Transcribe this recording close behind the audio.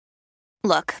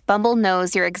Look, Bumble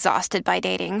knows you're exhausted by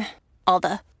dating. All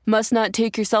the must not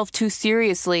take yourself too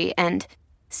seriously and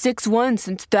 6'1"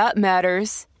 since that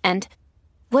matters. And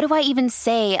what do I even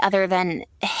say other than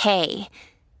hey?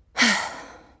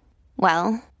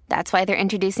 Well, that's why they're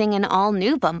introducing an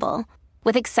all-new Bumble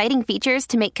with exciting features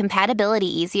to make compatibility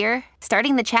easier,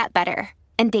 starting the chat better,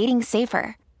 and dating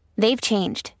safer. They've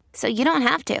changed, so you don't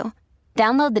have to.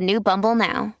 Download the new Bumble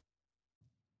now.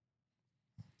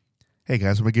 Hey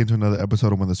guys, we're going to get into another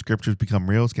episode of When the Scriptures Become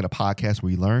Real. It's a podcast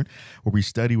where we learn, where we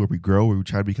study, where we grow, where we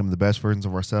try to become the best versions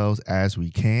of ourselves as we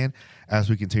can, as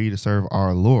we continue to serve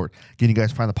our Lord. Again, you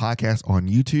guys find the podcast on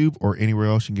YouTube or anywhere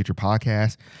else you can get your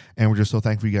podcast. And we're just so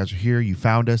thankful you guys are here, you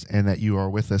found us, and that you are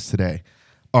with us today.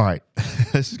 All right,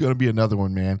 this is going to be another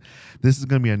one, man. This is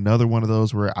going to be another one of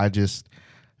those where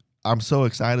I'm so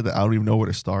excited that I don't even know where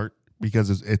to start because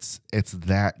it's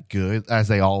that good, as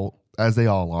they all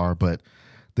are, but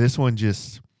this one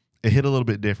it hit a little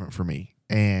bit different for me.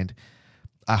 And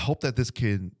I hope that this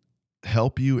can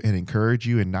help you and encourage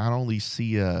you and not only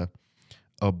see a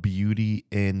beauty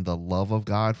in the love of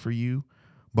God for you,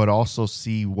 but also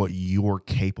see what you're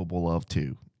capable of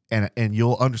too. And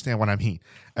you'll understand what I mean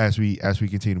as we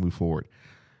continue to move forward.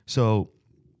 So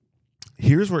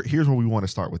here's where we want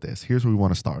to start with this. Here's where we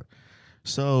want to start.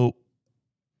 So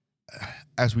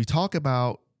as we talk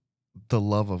about the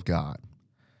love of God,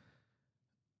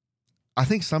 I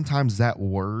think sometimes that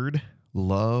word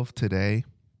love today,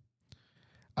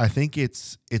 I think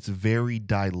it's very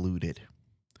diluted.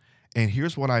 And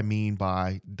here's what I mean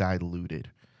by diluted.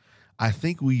 I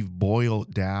think we've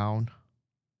boiled down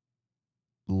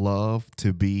love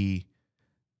to be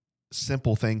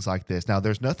simple things like this. Now,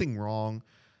 there's nothing wrong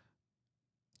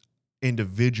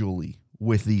individually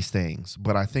with these things,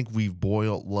 but I think we've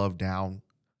boiled love down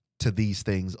to these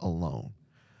things alone.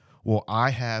 Well,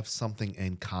 I have something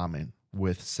in common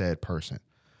with said person,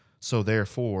 so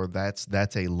therefore that's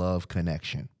a love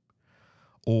connection.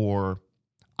 Or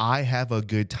I have a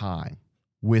good time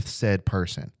with said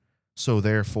person, so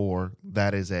therefore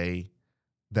that is a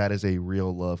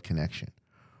real love connection.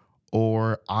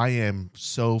 Or I am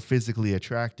so physically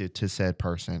attracted to said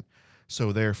person,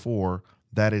 so therefore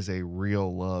that is a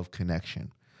real love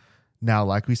connection. Now,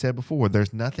 like we said before,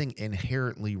 there's nothing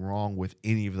inherently wrong with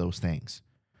any of those things.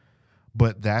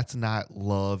 But that's not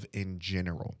love in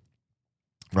general,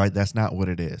 right? That's not what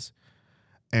it is.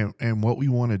 And what we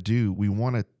want to do, we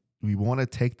want to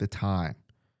take the time.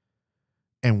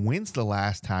 And when's the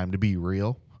last time, to be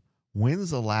real? When's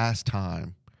the last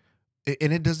time?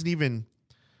 And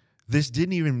this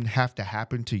didn't even have to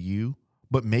happen to you,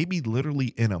 but maybe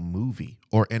literally in a movie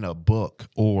or in a book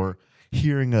or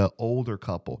hearing an older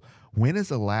couple. When is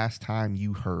the last time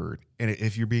you heard, and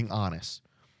if you're being honest,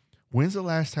 when's the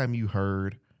last time you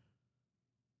heard,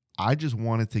 I just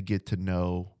wanted to get to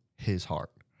know his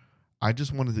heart. I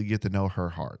just wanted to get to know her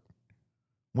heart.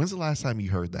 When's the last time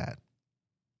you heard that?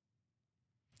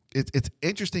 It's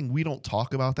interesting we don't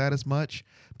talk about that as much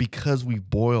because we've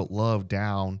boiled love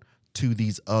down to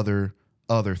these other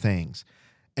things.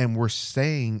 And we're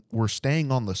staying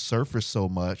on the surface so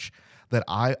much that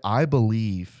I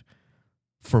believe,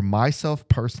 for myself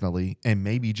personally, and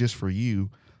maybe just for you,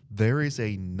 there is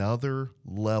another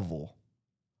level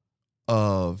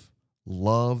of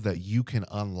love that you can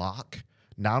unlock,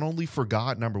 not only for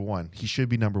God, number one, he should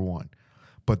be number one,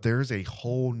 but there's a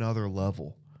whole nother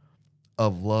level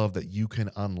of love that you can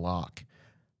unlock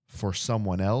for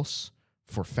someone else,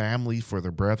 for family, for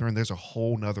their brethren. There's a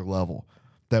whole nother level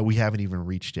that we haven't even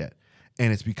reached yet.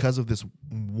 And it's because of this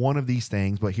one of these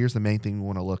things, but here's the main thing we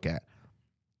want to look at.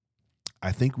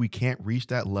 I think we can't reach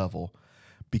that level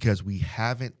because we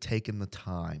haven't taken the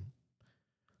time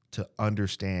to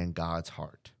understand God's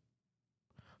heart.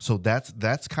 So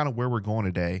that's kind of where we're going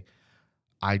today.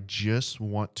 I just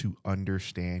want to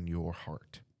understand your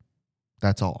heart.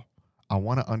 That's all. I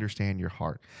want to understand your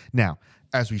heart. Now,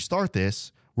 as we start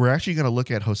this, we're actually going to look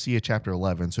at Hosea chapter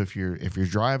 11. So if you're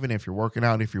driving, if you're working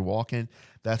out, if you're walking,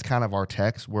 that's kind of our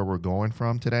text where we're going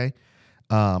from today.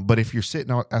 But if you're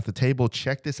sitting at the table,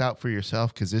 check this out for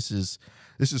yourself because this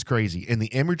is crazy. And the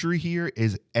imagery here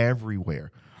is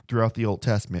everywhere throughout the Old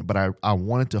Testament. But I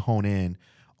wanted to hone in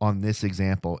on this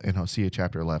example in Hosea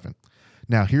chapter 11.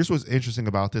 Now, here's what's interesting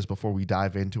about this before we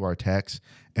dive into our text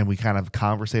and we kind of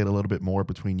conversate a little bit more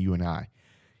between you and I.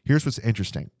 Here's what's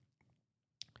interesting.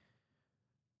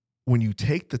 When you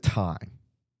take the time,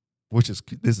 this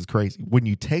is crazy, when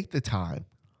you take the time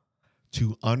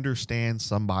to understand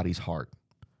somebody's heart,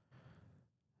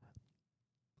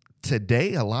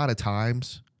 today, a lot of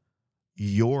times,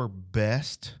 your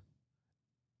best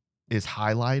is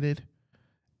highlighted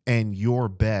and your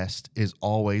best is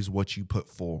always what you put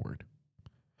forward.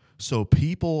 So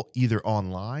people either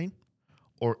online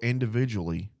or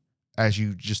individually, as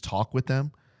you just talk with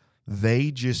them, they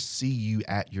just see you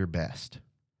at your best,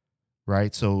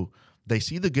 right? So they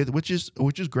see the good, which is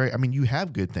great. I mean, you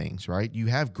have good things, right? You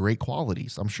have great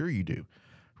qualities. I'm sure you do,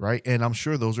 right? And I'm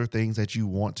sure those are things that you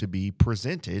want to be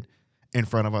presented in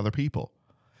front of other people.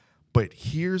 But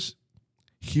here's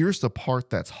the part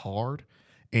that's hard,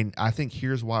 and I think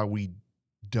here's why we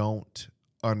don't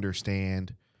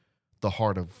understand the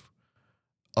heart of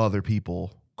other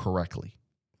people correctly.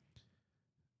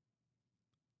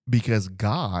 Because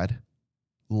God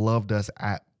loved us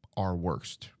at our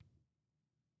worst.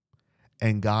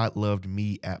 And God loved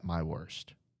me at my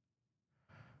worst.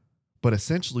 But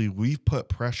essentially, we've put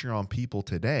pressure on people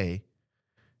today.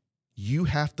 You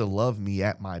have to love me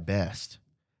at my best.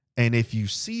 And if you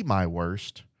see my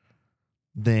worst,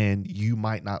 then you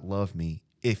might not love me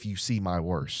if you see my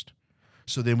worst.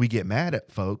 So then we get mad at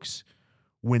folks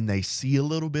when they see a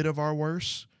little bit of our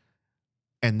worst,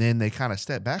 and then they kind of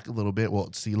step back a little bit.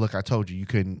 Well, see, look, I told you,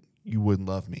 you wouldn't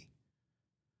love me.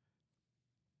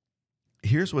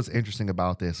 Here's what's interesting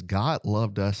about this. God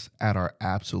loved us at our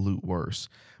absolute worst.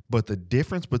 But the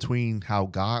difference between how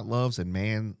God loves and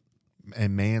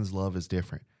man's love is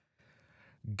different.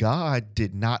 God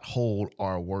did not hold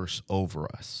our worst over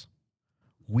us.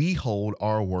 We hold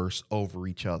our worst over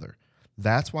each other.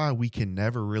 That's why we can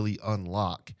never really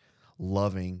unlock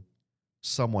loving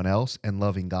someone else and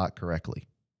loving God correctly.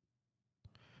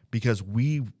 Because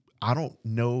I don't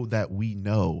know that we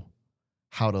know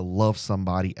how to love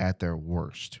somebody at their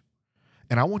worst.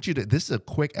 And I want you to, this is a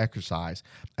quick exercise,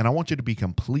 and I want you to be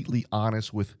completely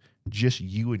honest with just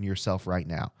you and yourself right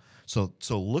now. So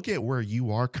look at where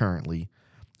you are currently,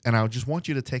 and I just want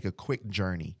you to take a quick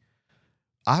journey.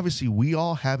 Obviously, we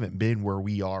all haven't been where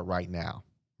we are right now,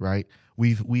 right?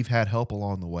 We've had help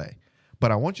along the way.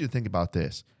 But I want you to think about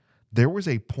this. There was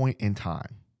a point in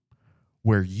time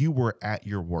where you were at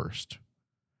your worst.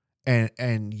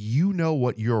 And you know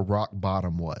what your rock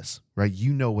bottom was, right?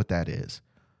 You know what that is.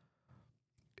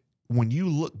 When you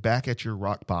look back at your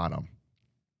rock bottom,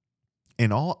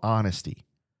 in all honesty,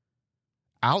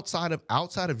 outside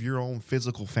of your own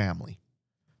physical family,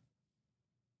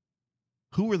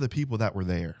 who were the people that were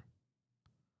there?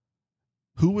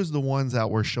 Who was the ones that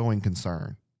were showing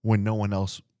concern when no one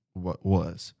else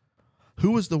was?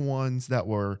 Who was the ones that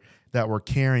were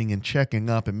caring and checking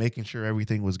up and making sure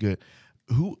everything was good?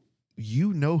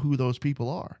 You know who those people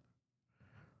are.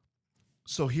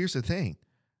 So here's the thing.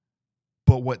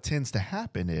 But what tends to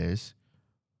happen is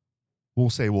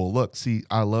we'll say, well, look, see,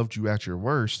 I loved you at your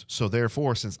worst. So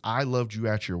therefore, since I loved you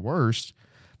at your worst,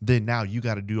 then now you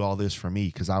got to do all this for me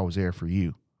because I was there for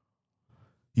you.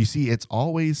 You see, it's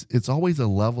always a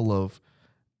level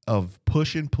of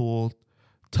push and pull,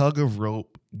 tug of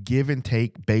rope, give and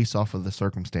take based off of the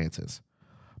circumstances.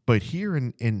 But here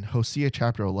in Hosea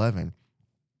chapter 11,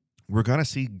 we're going to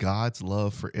see God's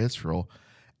love for Israel,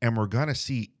 and we're going to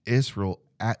see Israel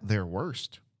at their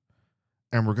worst.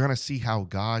 And we're going to see how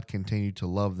God continued to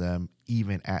love them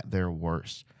even at their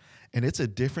worst. And it's a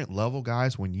different level,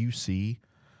 guys, when you see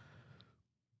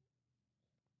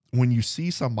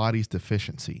somebody's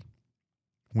deficiency,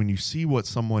 when you see what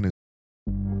someone is.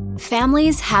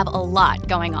 Families have a lot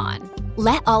going on.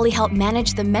 Let Ollie help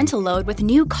manage the mental load with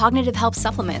new cognitive help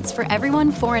supplements for everyone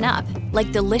 4 and up,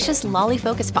 like delicious Lolly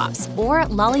Focus Pops or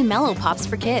Lolly Mellow Pops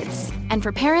for kids. And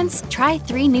for parents, try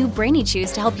 3 new Brainy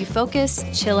Chews to help you focus,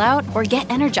 chill out, or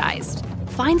get energized.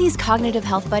 Find these cognitive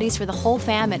health buddies for the whole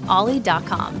fam at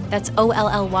ollie.com. That's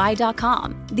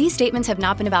OLLY.com. These statements have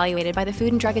not been evaluated by the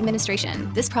Food and Drug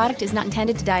Administration. This product is not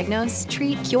intended to diagnose,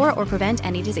 treat, cure, or prevent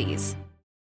any disease.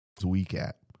 Weak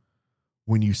at.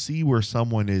 When you see where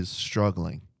someone is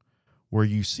struggling, where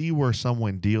you see where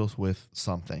someone deals with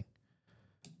something,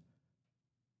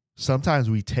 sometimes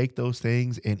we take those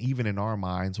things and even in our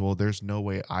minds, well, there's no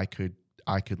way I could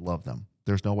love them.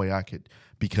 There's no way I could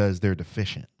because they're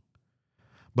deficient.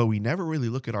 But we never really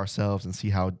look at ourselves and see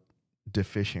how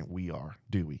deficient we are,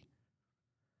 do we?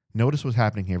 Notice what's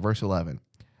happening here, verse 11,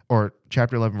 or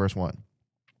chapter 11, verse 1.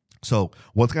 So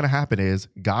what's going to happen is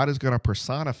God is going to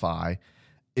personify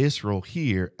Israel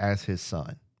here as his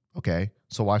son. Okay,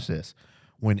 so watch this.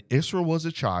 When Israel was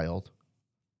a child,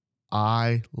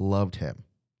 I loved him.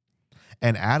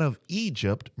 And out of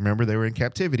Egypt, remember they were in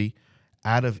captivity,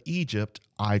 out of Egypt,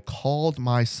 I called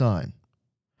my son.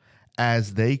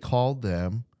 As they called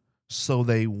them, so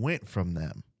they went from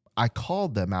them. I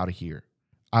called them out of here.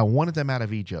 I wanted them out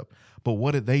of Egypt. But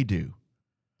what did they do?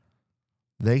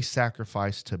 They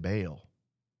sacrificed to Baal,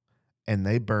 and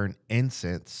they burned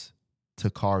incense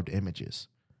to carved images.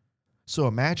 So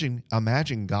imagine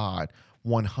God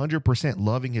 100%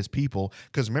 loving his people.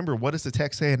 Because remember, what does the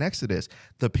text say in Exodus?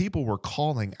 The people were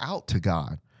calling out to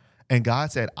God. And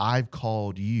God said, I've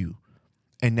called you.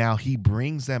 And now he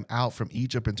brings them out from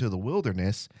Egypt into the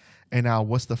wilderness. And now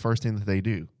what's the first thing that they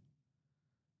do?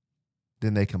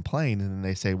 Then they complain and then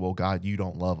they say, well, God, you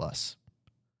don't love us.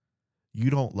 You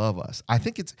don't love us. I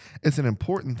think it's an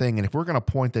important thing. And if we're going to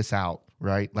point this out,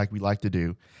 right, like we like to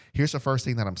do, here's the first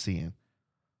thing that I'm seeing.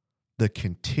 The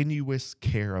continuous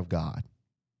care of God.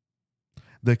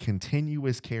 The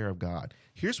continuous care of God.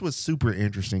 Here's what's super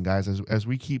interesting, guys, as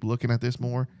we keep looking at this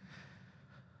more.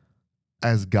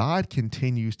 As God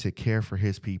continues to care for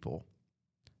his people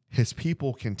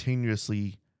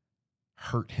continuously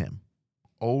hurt him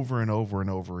over and over and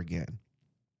over again.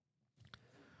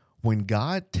 When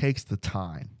God takes the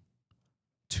time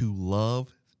to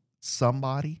love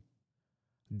somebody,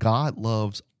 God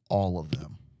loves all of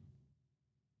them.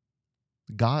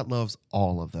 God loves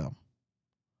all of them.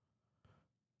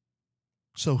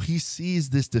 So he sees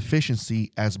this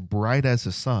deficiency as bright as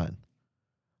the sun,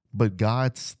 but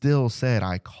God still said,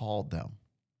 I called them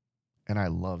and I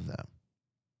love them.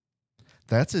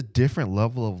 That's a different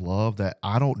level of love that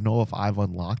I don't know if I've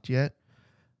unlocked yet,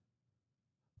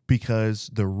 because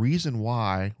the reason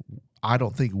why I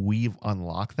don't think we've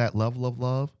unlocked that level of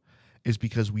love is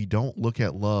because we don't look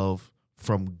at love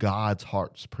from God's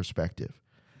heart's perspective.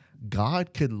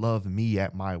 God could love me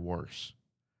at my worst.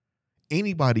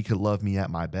 Anybody could love me at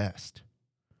my best,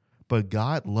 but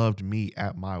God loved me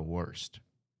at my worst.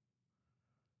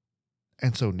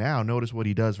 And so now notice what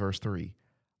he does, verse 3.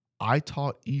 I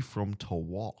taught Ephraim to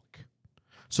walk.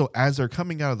 So as they're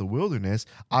coming out of the wilderness,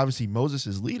 obviously Moses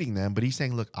is leading them, but he's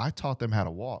saying, look, I taught them how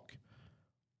to walk.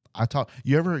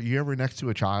 You ever next to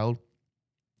a child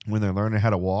when they're learning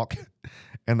how to walk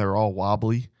and they're all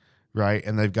wobbly, right?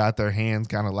 And they've got their hands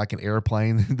kind of like an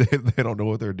airplane. They don't know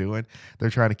what they're doing. They're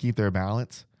trying to keep their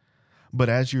balance. But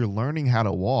as you're learning how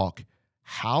to walk,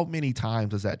 how many times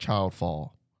does that child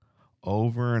fall?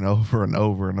 Over and over and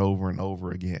over and over and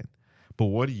over again. But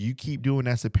what do you keep doing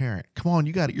as a parent? Come on,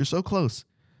 you got it. You're so close.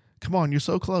 Come on, you're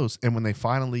so close. And when they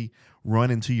finally run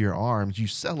into your arms, you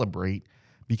celebrate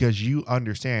because you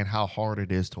understand how hard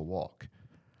it is to walk.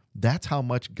 That's how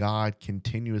much God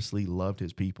continuously loved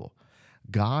his people.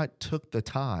 God took the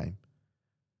time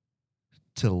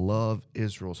to love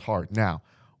Israel's heart. Now,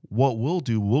 what we'll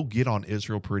do, we'll get on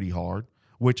Israel pretty hard,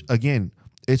 which again,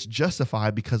 it's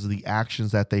justified because of the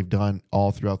actions that they've done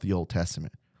all throughout the Old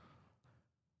Testament.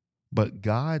 But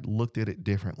God looked at it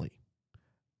differently.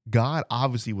 God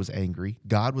obviously was angry.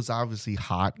 God was obviously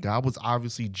hot. God was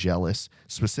obviously jealous,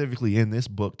 specifically in this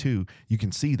book too. You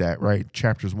can see that, right?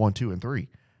 Chapters 1, 2, and 3.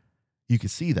 You can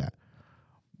see that.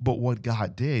 But what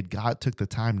God did, God took the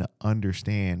time to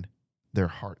understand their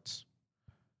hearts.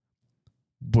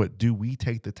 But do we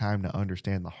take the time to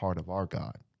understand the heart of our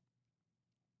God?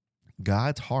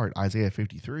 God's heart, Isaiah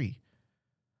 53,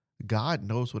 God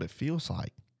knows what it feels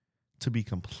like to be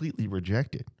completely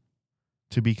rejected,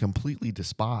 to be completely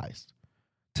despised,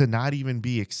 to not even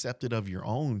be accepted of your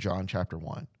own, John chapter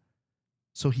 1.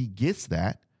 So he gets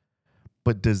that,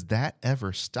 but does that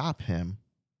ever stop him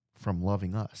from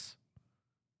loving us?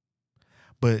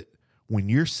 But when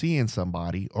you're seeing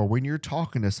somebody, or when you're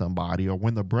talking to somebody, or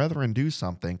when the brethren do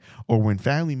something, or when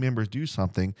family members do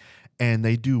something, and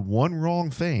they do one wrong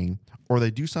thing, or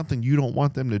they do something you don't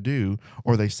want them to do,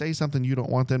 or they say something you don't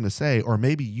want them to say, or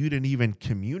maybe you didn't even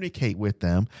communicate with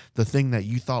them the thing that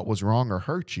you thought was wrong or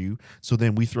hurt you, so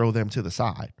then we throw them to the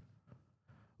side.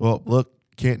 Well, look,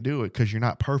 can't do it because you're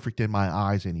not perfect in my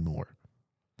eyes anymore.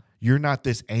 You're not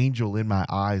this angel in my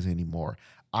eyes anymore.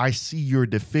 I see your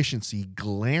deficiency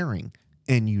glaring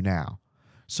in you now.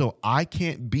 So I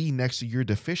can't be next to your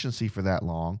deficiency for that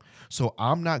long. So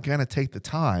I'm not going to take the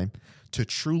time to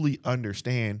truly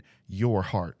understand your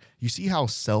heart. You see how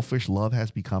selfish love has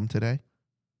become today?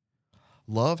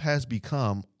 Love has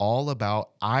become all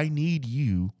about, I need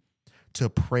you to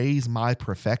praise my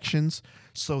perfections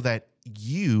so that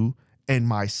you and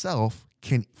myself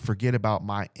can forget about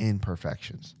my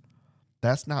imperfections.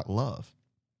 That's not love.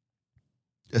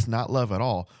 It's not love at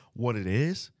all. What it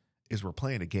is we're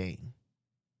playing a game.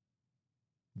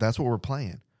 That's what we're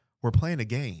playing. We're playing a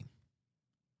game.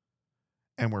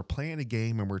 And we're playing a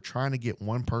game and we're trying to get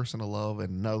one person to love and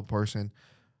another person,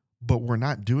 but we're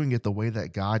not doing it the way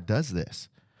that God does this.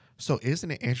 So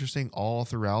isn't it interesting all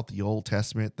throughout the Old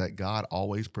Testament that God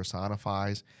always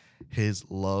personifies his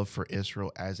love for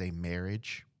Israel as a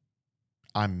marriage?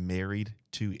 I'm married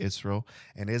to Israel.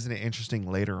 And isn't it interesting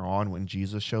later on when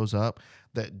Jesus shows up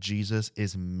that Jesus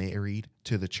is married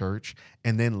to the church?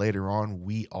 And then later on,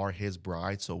 we are his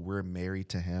bride, so we're married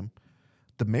to him.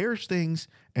 The marriage things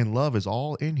and love is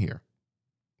all in here.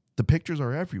 The pictures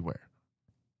are everywhere.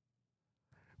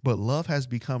 But love has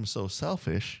become so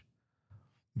selfish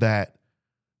that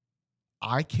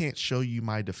I can't show you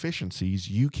my deficiencies.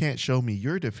 You can't show me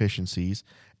your deficiencies.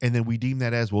 And then we deem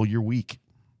that as, well, you're weak.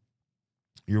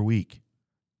 You're weak.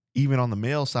 Even on the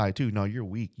male side too. No, you're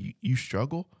weak. You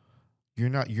struggle. You're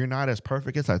not as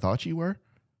perfect as I thought you were.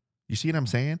 You see what I'm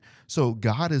saying? So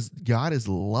God is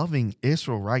loving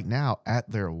Israel right now at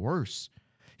their worst.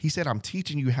 He said, I'm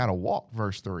teaching you how to walk,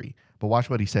 verse 3. But watch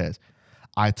what he says.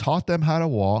 I taught them how to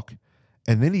walk.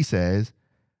 And then he says,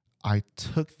 I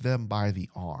took them by the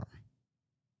arm.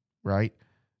 Right?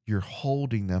 You're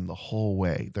holding them the whole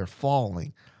way. They're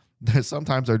falling.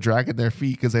 Sometimes they're dragging their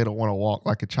feet because they don't want to walk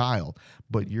like a child,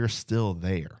 but you're still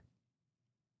there.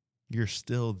 You're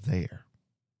still there.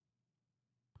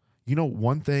 You know,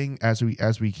 one thing as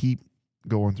we keep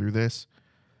going through this,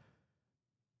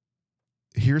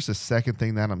 here's the second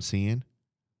thing that I'm seeing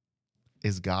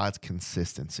is God's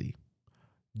consistency.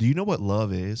 Do you know what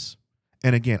love is?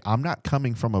 And again, I'm not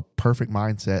coming from a perfect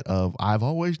mindset of I've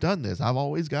always done this. I've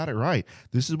always got it right.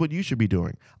 This is what you should be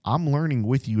doing. I'm learning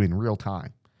with you in real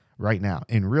time right now.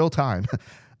 In real time,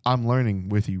 I'm learning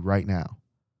with you right now.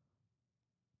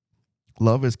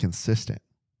 Love is consistent.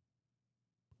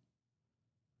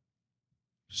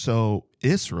 So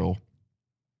Israel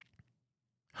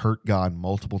hurt God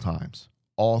multiple times,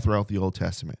 all throughout the Old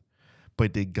Testament.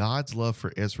 But did God's love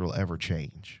for Israel ever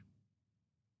change?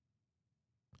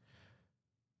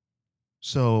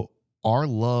 So our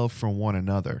love for one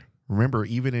another, remember,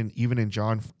 even in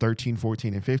John 13,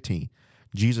 14, and 15,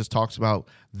 Jesus talks about,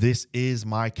 this is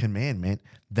my commandment,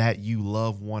 that you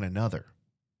love one another.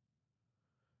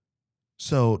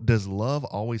 So does love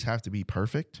always have to be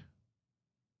perfect?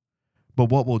 But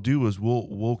what we'll do is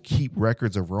we'll keep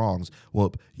records of wrongs.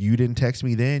 Well, you didn't text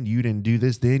me then, you didn't do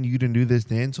this then, you didn't do this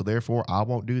then, so therefore I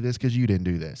won't do this because you didn't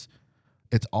do this.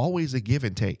 It's always a give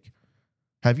and take.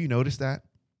 Have you noticed that?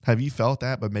 Have you felt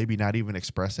that, but maybe not even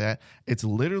express that? It's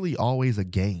literally always a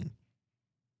game.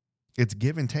 It's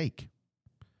give and take.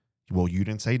 Well, you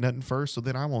didn't say nothing first, so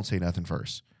then I won't say nothing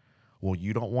first. Well,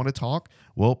 you don't want to talk?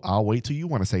 Well, I'll wait till you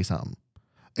want to say something.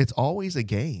 It's always a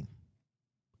game.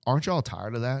 Aren't y'all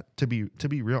tired of that? To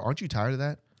be real, aren't you tired of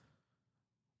that?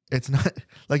 It's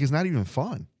not even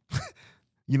fun.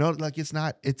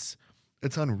 It's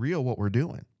unreal what we're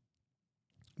doing.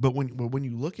 But when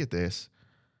you look at this,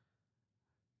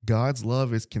 God's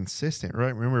love is consistent,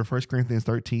 right? Remember 1 Corinthians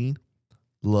 13?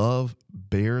 Love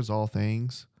bears all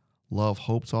things. Love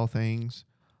hopes all things.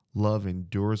 Love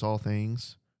endures all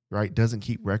things, right? Doesn't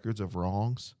keep records of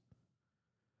wrongs.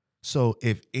 So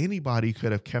if anybody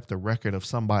could have kept a record of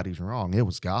somebody's wrong, it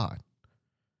was God.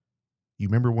 You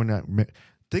remember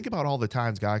think about all the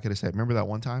times God could have said, remember that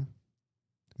one time?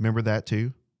 Remember that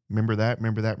too? Remember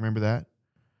that?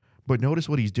 But notice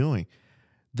what he's doing.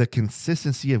 The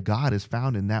consistency of God is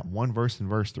found in that one verse in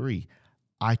verse 3.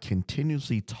 I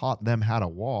continuously taught them how to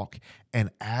walk, and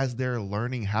as they're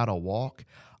learning how to walk,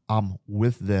 I'm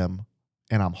with them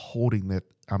and I'm holding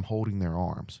their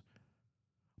arms.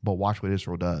 But watch what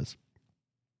Israel does.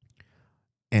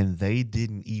 And they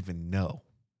didn't even know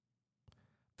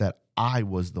that I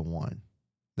was the one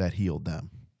that healed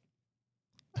them.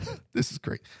 This is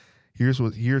great. Here's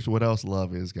what else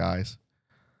love is, guys.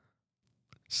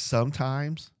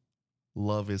 Sometimes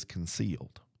love is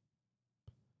concealed.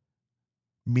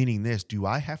 Meaning this, do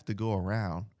I have to go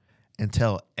around and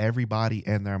tell everybody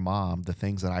and their mom the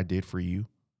things that I did for you?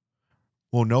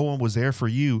 Well, no one was there for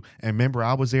you. And remember,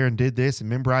 I was there and did this. And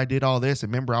remember, I did all this.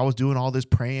 And remember, I was doing all this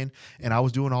praying and I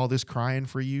was doing all this crying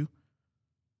for you.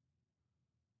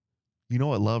 You know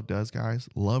what love does, guys?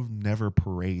 Love never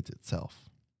parades itself.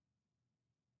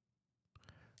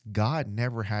 God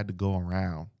never had to go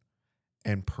around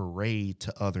and parade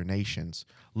to other nations.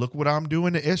 Look what I'm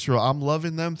doing to Israel. I'm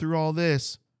loving them through all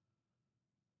this.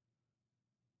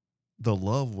 The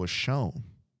love was shown.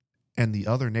 And the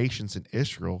other nations in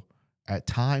Israel, at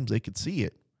times they could see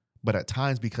it, but at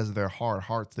times because of their hard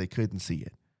hearts, they couldn't see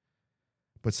it.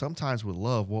 But sometimes with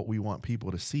love, what we want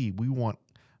people to see, we want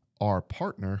our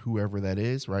partner, whoever that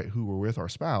is, right, who we're with, our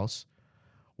spouse,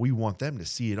 we want them to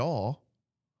see it all.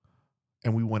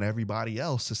 And we want everybody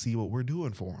else to see what we're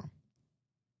doing for them.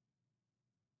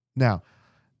 Now,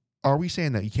 are we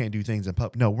saying that you can't do things in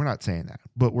public? No, we're not saying that.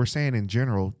 But we're saying in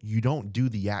general, you don't do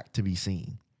the act to be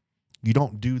seen. You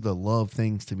don't do the love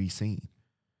things to be seen.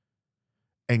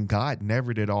 And God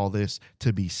never did all this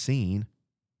to be seen.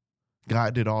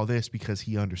 God did all this because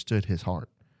he understood his heart.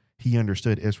 He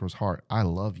understood Israel's heart. I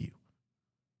love you.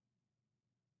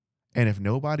 And if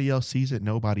nobody else sees it,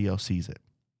 nobody else sees it.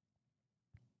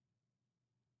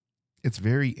 It's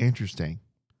very interesting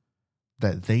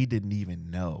that they didn't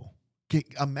even know.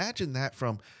 Imagine that,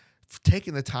 from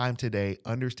taking the time today,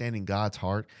 understanding God's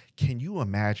heart. Can you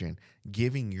imagine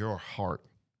giving your heart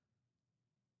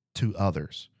to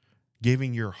others,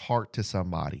 giving your heart to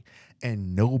somebody,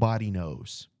 and nobody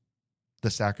knows the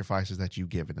sacrifices that you've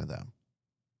given to them?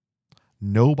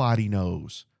 Nobody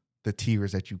knows the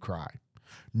tears that you cried.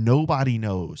 Nobody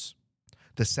knows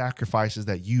the sacrifices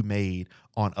that you made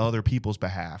on other people's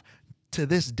behalf. To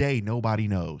this day, nobody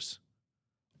knows.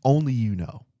 Only you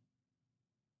know.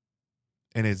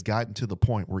 And it's gotten to the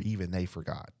point where even they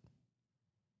forgot.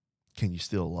 Can you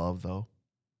still love, though?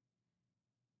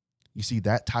 You see,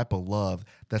 that type of love,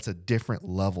 that's a different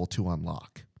level to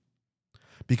unlock.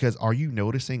 Because are you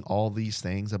noticing all these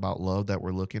things about love that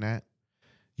we're looking at?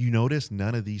 You notice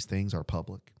none of these things are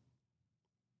public.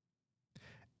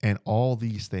 And all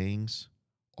these things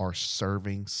are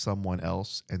serving someone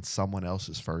else, and someone else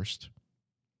is first.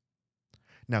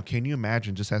 Now, can you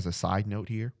imagine, just as a side note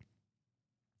here,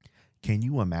 can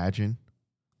you imagine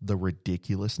the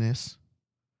ridiculousness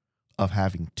of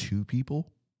having two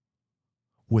people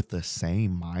with the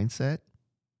same mindset?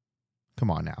 Come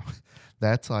on now.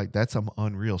 That's some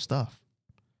unreal stuff.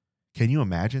 Can you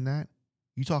imagine that?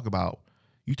 You talk about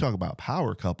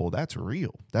power couple. That's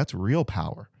real. That's real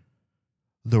power.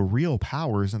 The real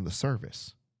power is in the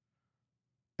service.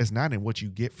 It's not in what you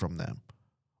get from them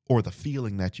or the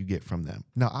feeling that you get from them.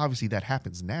 Now, obviously that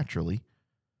happens naturally,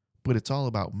 but it's all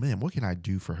about, man, what can I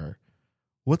do for her?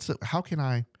 How can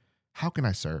I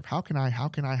serve? How can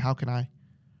I?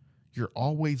 You're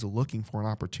always looking for an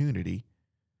opportunity,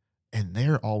 and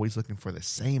they're always looking for the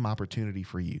same opportunity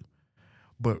for you.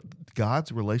 But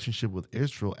God's relationship with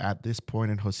Israel at this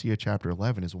point in Hosea chapter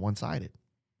 11 is one-sided.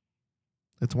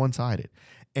 It's one-sided.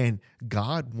 And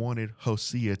God wanted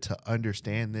Hosea to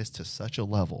understand this to such a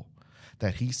level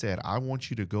that he said, I want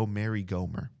you to go marry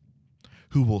Gomer,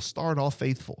 who will start off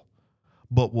faithful,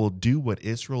 but will do what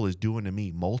Israel is doing to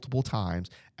me multiple times.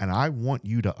 And I want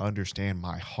you to understand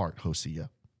my heart, Hosea.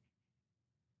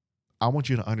 I want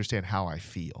you to understand how I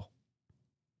feel.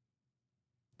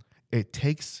 It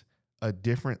takes a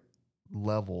different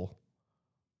level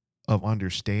of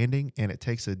understanding, and it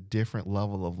takes a different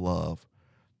level of love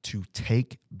to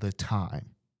take the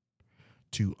time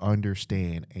to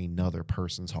understand another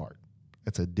person's heart.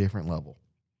 It's a different level.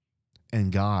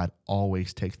 And God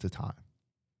always takes the time.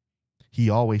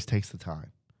 He always takes the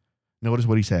time. Notice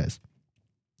what he says.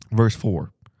 Verse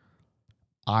 4,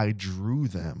 I drew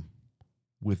them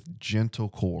with gentle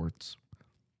cords.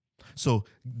 So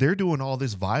they're doing all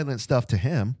this violent stuff to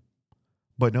him,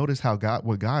 but notice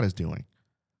what God is doing.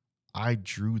 I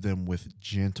drew them with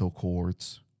gentle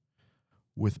cords,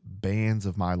 with bands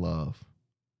of my love.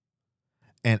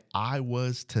 And I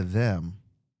was to them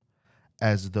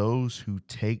as those who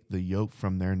take the yoke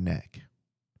from their neck.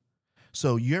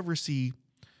 So you ever see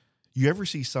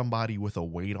somebody with a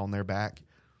weight on their back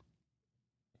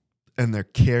and they're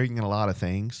carrying a lot of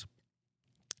things?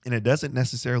 And it doesn't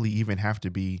necessarily even have to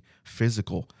be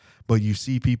physical, but you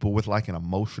see people with like an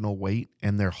emotional weight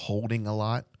and they're holding a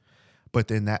lot, but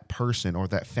then that person or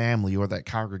that family or that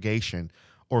congregation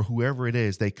or whoever it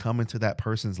is, they come into that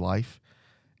person's life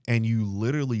and you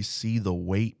literally see the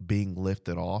weight being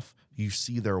lifted off. You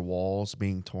see their walls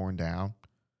being torn down.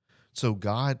 So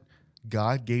God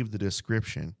gave the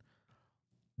description.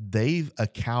 They've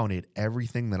accounted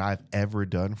everything that I've ever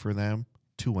done for them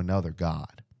to another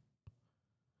God.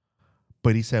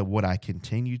 But he said, what I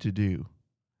continue to do,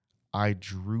 I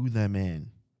drew them in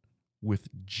with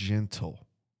gentle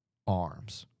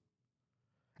arms.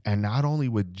 And not only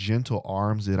with gentle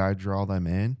arms did I draw them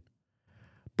in,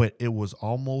 but it was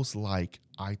almost like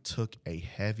I took a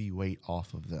heavy weight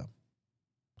off of them.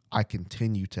 I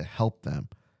continue to help them,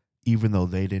 even though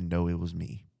they didn't know it was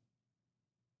me.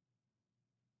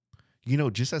 You know,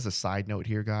 just as a side note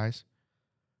here, guys,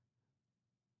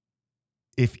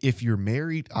 if you're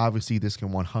married, obviously this can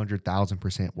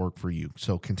 100,000% work for you.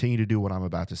 So continue to do what I'm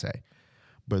about to say.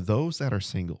 But those that are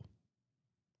single,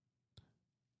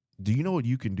 do you know what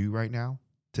you can do right now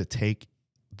to take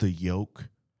the yoke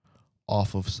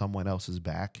off of someone else's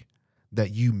back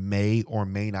that you may or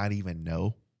may not even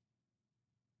know?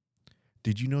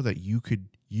 Did you know that you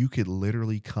could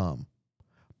literally come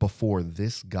before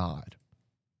this God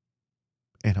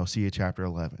in Hosea chapter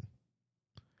 11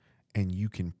 and you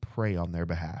can pray on their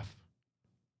behalf,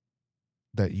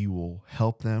 that you will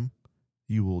help them,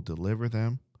 You will deliver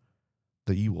them,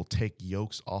 that you will take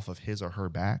yokes off of his or her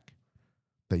back,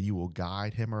 that you will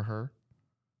guide him or her,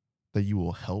 that you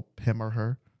will help him or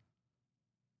her.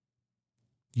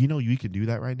 You know you can do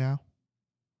that right now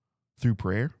through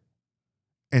prayer.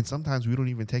 And sometimes we don't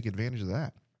even take advantage of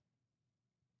that.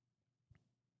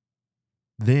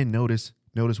 Then notice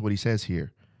what he says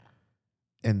here.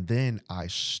 And then I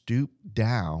stooped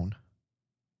down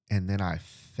and then I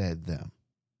fed them.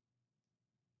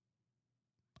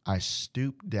 I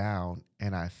stooped down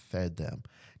and I fed them.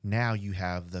 Now you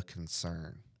have the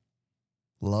concern.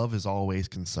 Love is always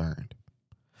concerned.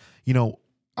 You know,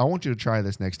 I want you to try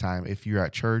this next time. If you're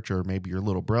at church or maybe your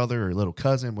little brother or little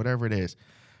cousin, whatever it is,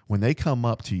 when they come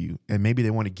up to you and maybe they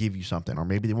want to give you something, or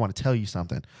maybe they want to tell you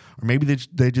something, or maybe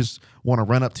they just want to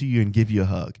run up to you and give you a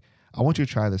hug. I want you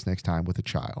to try this next time with a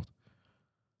child.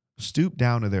 Stoop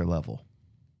down to their level.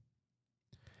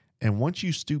 And once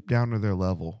you stoop down to their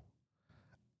level,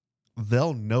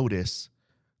 they'll notice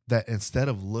that instead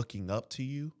of looking up to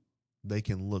you, they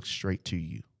can look straight to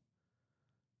you.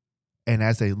 And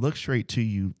as they look straight to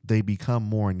you, they become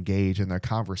more engaged and their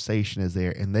conversation is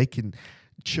there. And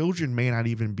children may not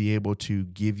even be able to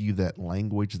give you that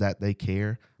language that they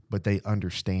care, but they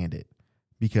understand it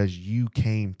because you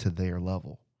came to their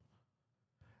level.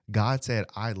 God said,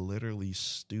 I literally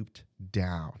stooped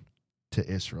down to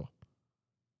Israel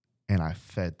and I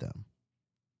fed them.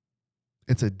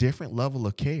 It's a different level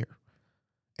of care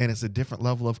and it's a different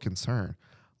level of concern.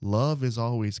 Love is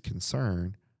always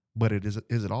concerned, but is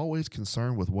it always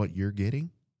concerned with what you're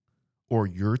getting or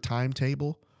your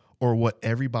timetable or what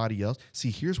everybody else?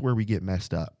 See, here's where we get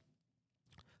messed up.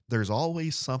 There's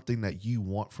always something that you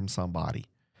want from somebody,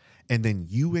 and then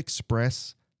you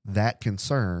express that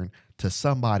concern to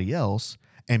somebody else,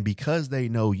 and because they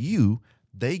know you,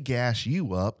 they gas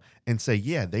you up and say,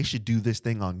 yeah, they should do this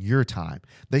thing on your time.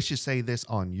 They should say this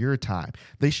on your time.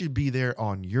 They should be there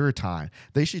on your time.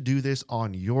 They should do this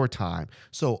on your time.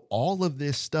 So all of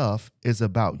this stuff is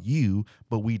about you,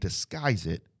 but we disguise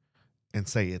it and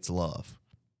say it's love.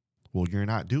 Well, you're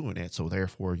not doing it, so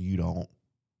therefore you don't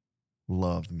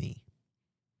love me.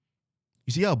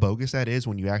 You see how bogus that is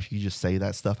when you actually just say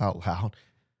that stuff out loud?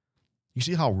 You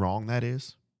see how wrong that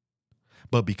is?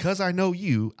 But because I know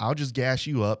you, I'll just gas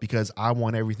you up because I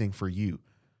want everything for you.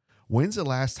 When's the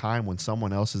last time when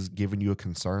someone else has given you a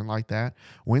concern like that?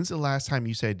 When's the last time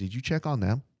you said, did you check on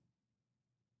them?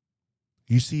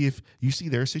 You see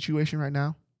their situation right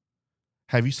now?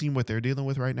 Have you seen what they're dealing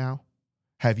with right now?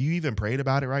 Have you even prayed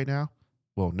about it right now?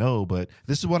 Well, no, but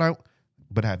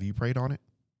but have you prayed on it?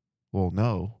 Well,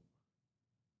 no.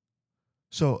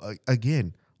 So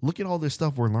again, look at all this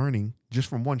stuff we're learning just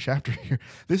from one chapter here.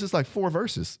 This is like 4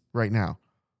 verses right now.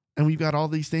 And we've got all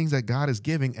these things that God is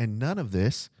giving, and none of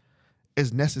this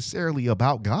is necessarily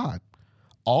about God.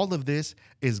 All of this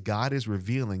is God is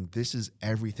revealing, this is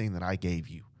everything that I gave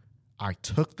you. I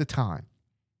took the time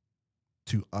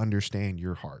to understand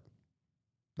your heart.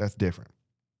 That's different.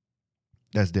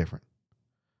 That's different.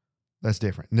 That's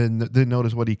different. Then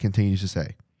notice what he continues to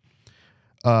say.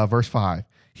 Verse 5.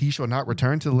 He shall not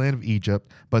return to the land of Egypt,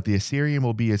 but the Assyrian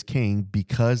will be his king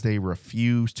because they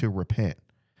refuse to repent.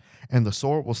 And the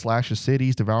sword will slash his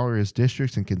cities, devour his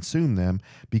districts, and consume them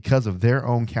because of their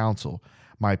own counsel.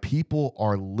 My people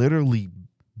are literally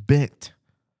bent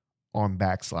on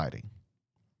backsliding.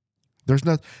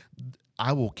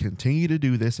 I will continue to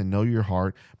do this and know your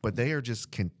heart, but they are just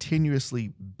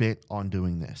continuously bent on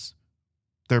doing this.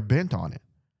 They're bent on it.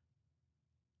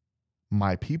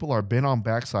 My people are bent on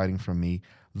backsliding from me,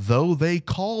 though they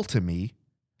call to me,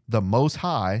 the Most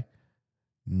High,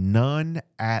 none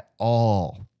at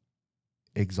all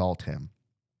exalt him.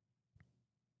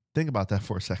 Think about that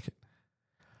for a second.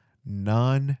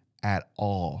 None at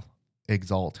all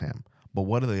exalt him. But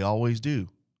what do they always do?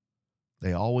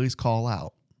 They always call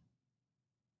out.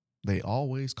 They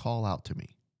always call out to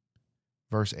me.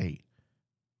 Verse 8.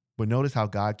 But notice how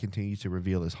God continues to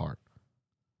reveal his heart.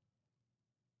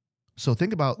 So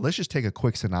think about, let's just take a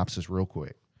quick synopsis real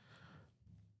quick.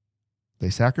 They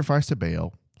sacrificed to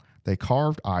Baal. They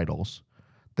carved idols.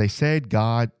 They said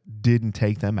God didn't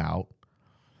take them out.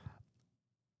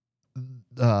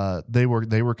 They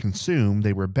were consumed.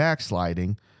 They were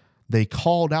backsliding. They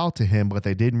called out to him, but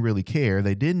they didn't really care.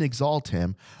 They didn't exalt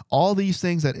him. All these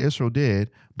things that Israel did,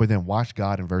 but then watch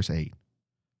God in verse 8.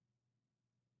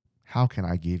 How can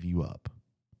I give you up?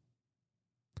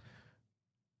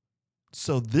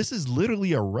 So this is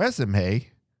literally a resume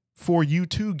for you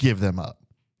to give them up.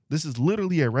 This is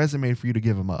literally a resume for you to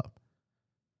give them up.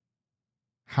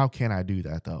 How can I do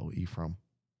that though, Ephraim?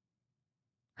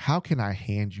 How can I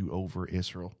hand you over,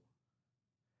 Israel?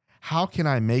 How can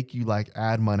I make you like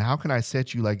Admon? How can I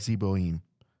set you like Zeboim?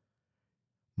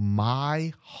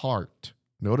 My heart,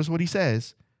 notice what he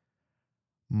says,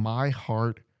 my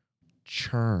heart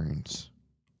churns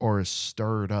or is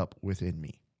stirred up within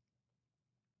me.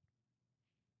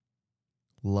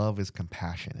 Love is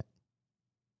compassionate.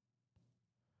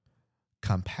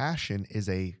 Compassion is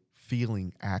a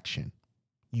feeling action.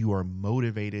 You are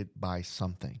motivated by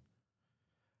something.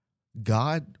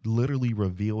 God literally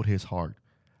revealed his heart.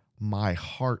 My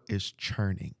heart is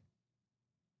churning.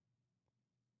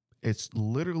 It's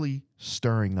literally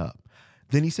stirring up.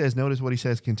 Then he says, notice what he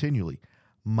says continually.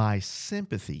 My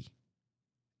sympathy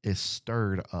is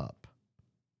stirred up.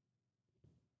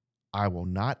 I will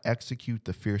not execute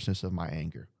the fierceness of my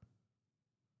anger.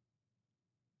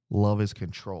 Love is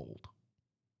controlled.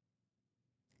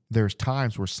 There's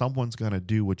times where someone's going to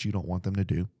do what you don't want them to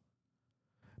do.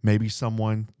 Maybe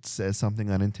someone says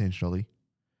something unintentionally.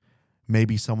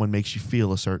 Maybe someone makes you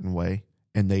feel a certain way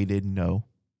and they didn't know.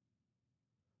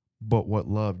 But what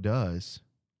love does,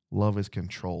 love is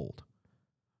controlled.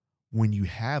 When you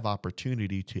have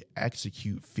opportunity to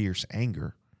execute fierce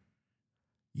anger,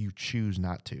 you choose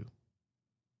not to.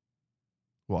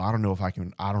 Well, I don't know if I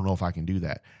can do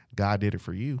that. God did it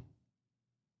for you.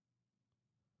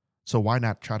 So why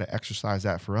not try to exercise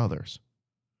that for others?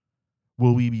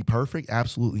 Will we be perfect?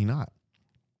 Absolutely not.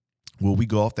 Will we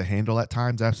go off the handle at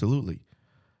times? Absolutely.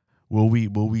 Will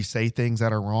we say things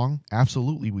that are wrong?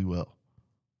 Absolutely we will.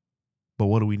 But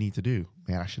what do we need to do?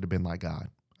 Man, I should have been like God.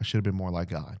 I should have been more like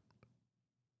God.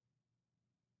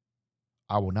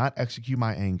 I will not execute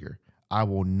my anger. I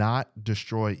will not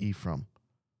destroy Ephraim,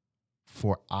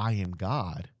 for I am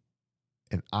God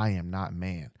and I am not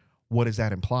man. What does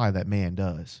that imply that man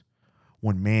does?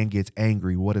 When man gets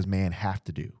angry, what does man have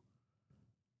to do?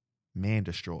 Man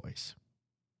destroys.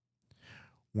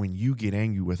 When you get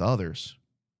angry with others,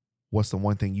 what's the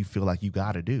one thing you feel like you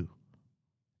got to do?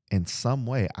 In some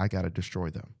way, I got to destroy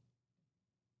them.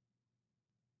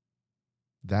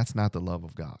 That's not the love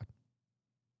of God.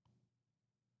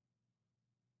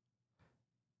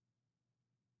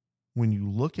 When you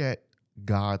look at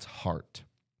God's heart,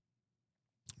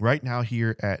 right now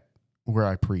here at where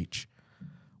I preach,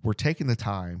 we're taking the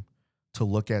time to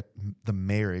look at the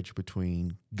marriage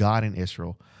between God and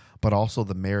Israel, but also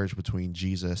the marriage between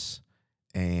Jesus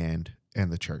and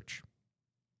the church.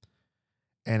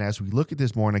 And as we look at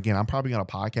this more, and again, I'm probably going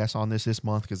to podcast on this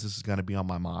month because this is going to be on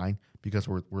my mind because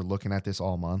we're looking at this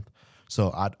all month.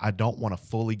 So I don't want to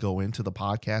fully go into the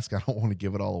podcast. I don't want to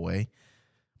give it all away.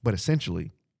 But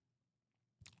essentially,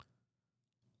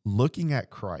 looking at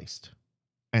Christ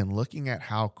and looking at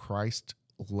how Christ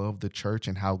loved the church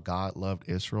and how God loved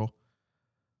Israel,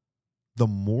 the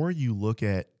more you look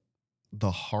at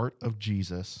the heart of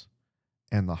Jesus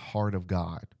and the heart of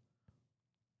God,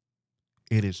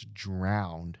 it is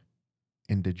drowned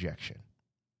in dejection.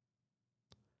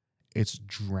 It's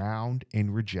drowned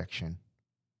in rejection.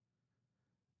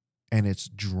 And it's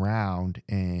drowned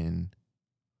in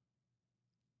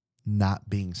not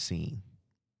being seen.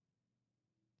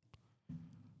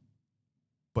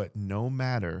 But no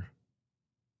matter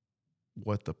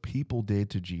what the people did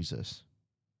to Jesus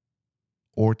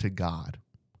or to God,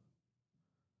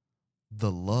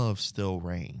 the love still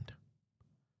reigned.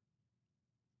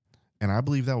 And I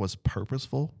believe that was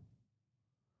purposeful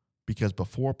because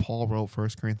before Paul wrote 1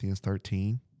 Corinthians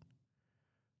 13,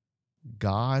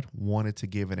 God wanted to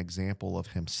give an example of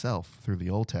himself through the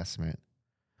Old Testament,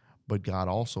 but God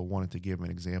also wanted to give an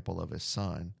example of his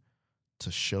son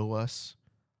to show us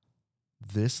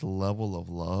this level of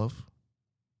love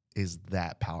is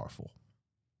that powerful.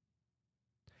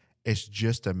 It's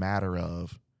just a matter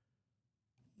of,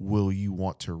 will you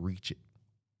want to reach it?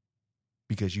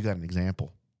 Because you got an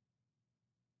example.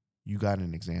 You got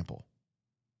an example.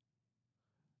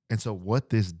 And so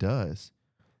what this does,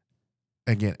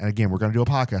 again, we're going to do a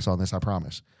podcast on this, I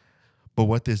promise. But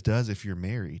what this does, if you're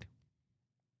married,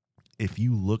 if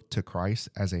you look to Christ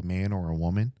as a man or a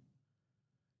woman,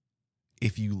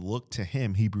 if you look to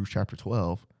him, Hebrews chapter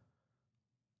 12,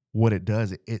 what it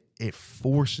does, it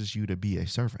forces you to be a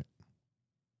servant.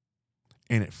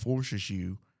 And it forces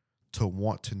you to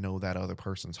want to know that other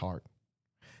person's heart.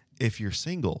 If you're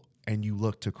single and you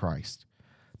look to Christ,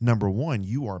 number one,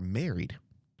 you are married.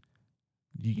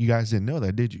 You guys didn't know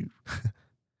that, did you?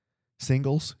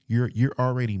 Singles, you're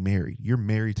already married. You're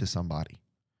married to somebody.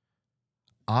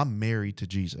 I'm married to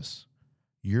Jesus.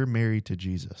 You're married to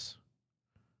Jesus.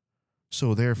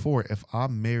 So therefore, if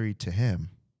I'm married to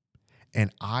him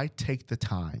and I take the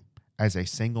time as a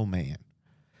single man,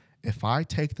 if I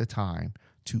take the time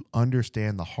to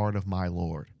understand the heart of my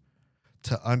Lord,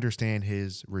 to understand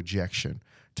his rejection,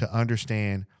 to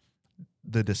understand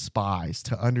the despise,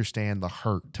 to understand the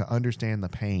hurt, to understand the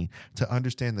pain, to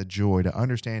understand the joy, to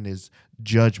understand his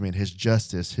judgment, his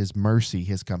justice, his mercy,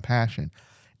 his compassion.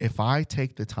 If I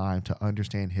take the time to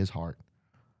understand his heart,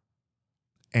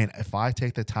 and if I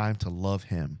take the time to love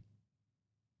him,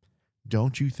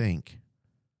 don't you think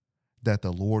that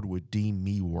the Lord would deem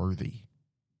me worthy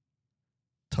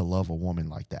to love a woman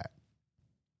like that?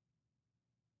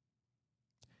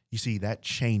 You see, that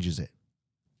changes it,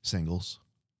 singles.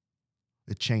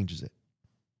 It changes it.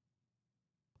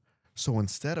 So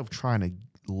instead of trying to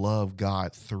love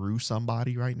God through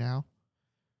somebody right now,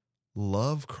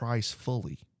 love Christ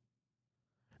fully.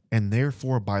 And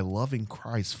therefore, by loving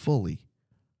Christ fully,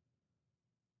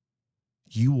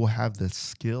 you will have the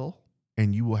skill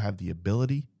and you will have the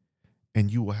ability and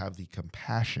you will have the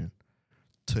compassion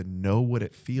to know what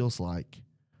it feels like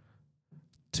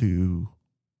to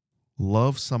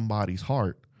love somebody's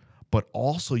heart, but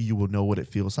also you will know what it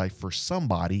feels like for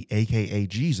somebody, aka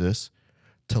Jesus,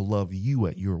 to love you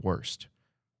at your worst.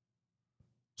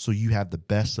 So you have the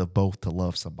best of both to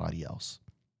love somebody else.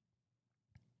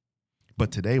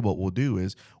 But today what we'll do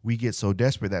is we get so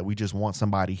desperate that we just want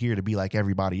somebody here to be like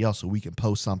everybody else so we can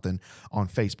post something on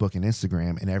Facebook and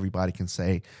Instagram and everybody can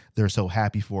say they're so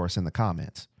happy for us in the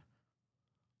comments.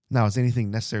 Now, is anything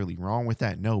necessarily wrong with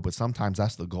that? No, but sometimes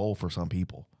that's the goal for some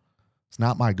people. It's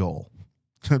not my goal.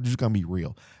 I'm just going to be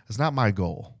real. It's not my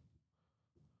goal.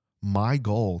 My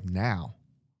goal now,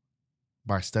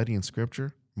 by studying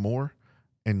scripture more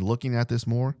and looking at this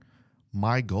more,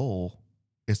 my goal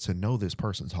is to know this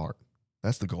person's heart.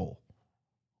 That's the goal.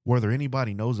 Whether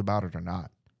anybody knows about it or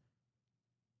not,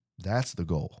 that's the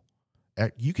goal.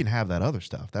 You can have that other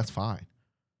stuff. That's fine.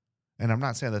 And I'm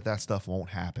not saying that that stuff won't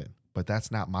happen, but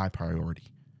that's not my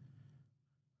priority.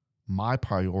 My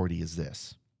priority is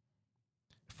this.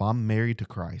 If I'm married to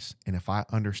Christ and if I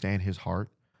understand his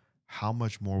heart, how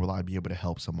much more will I be able to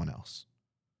help someone else?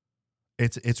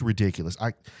 It's ridiculous.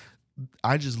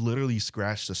 I just literally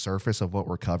scratched the surface of what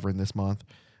we're covering this month,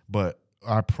 but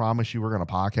I promise you we're going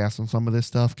to podcast on some of this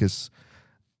stuff because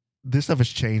this stuff has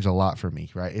changed a lot for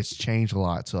me, right? It's changed a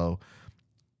lot. So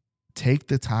take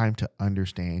the time to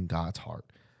understand God's heart.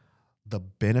 The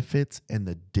benefits and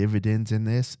the dividends in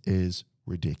this is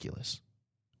ridiculous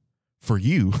for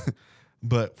you,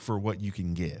 but for what you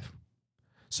can give.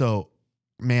 So,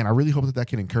 man, I really hope that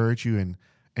can encourage you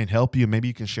and help you. Maybe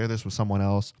you can share this with someone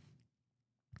else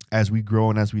as we grow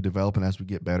and as we develop and as we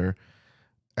get better.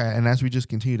 And as we just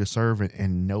continue to serve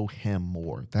and know him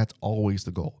more. That's always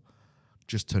the goal.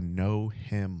 Just to know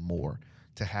him more.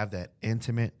 To have that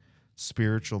intimate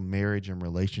spiritual marriage and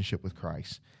relationship with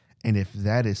Christ. And if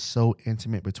that is so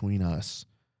intimate between us,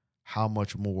 how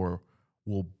much more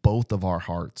will both of our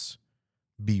hearts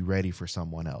be ready for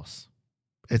someone else?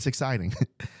 It's exciting.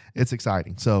 It's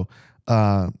exciting. So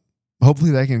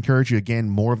hopefully that can encourage you. Again,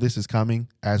 more of this is coming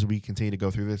as we continue to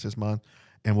go through this month.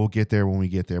 And we'll get there when we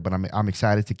get there. But I'm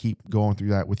excited to keep going through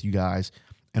that with you guys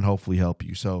and hopefully help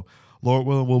you. So, Lord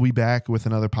willing, we'll be back with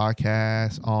another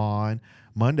podcast on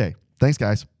Monday. Thanks,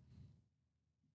 guys.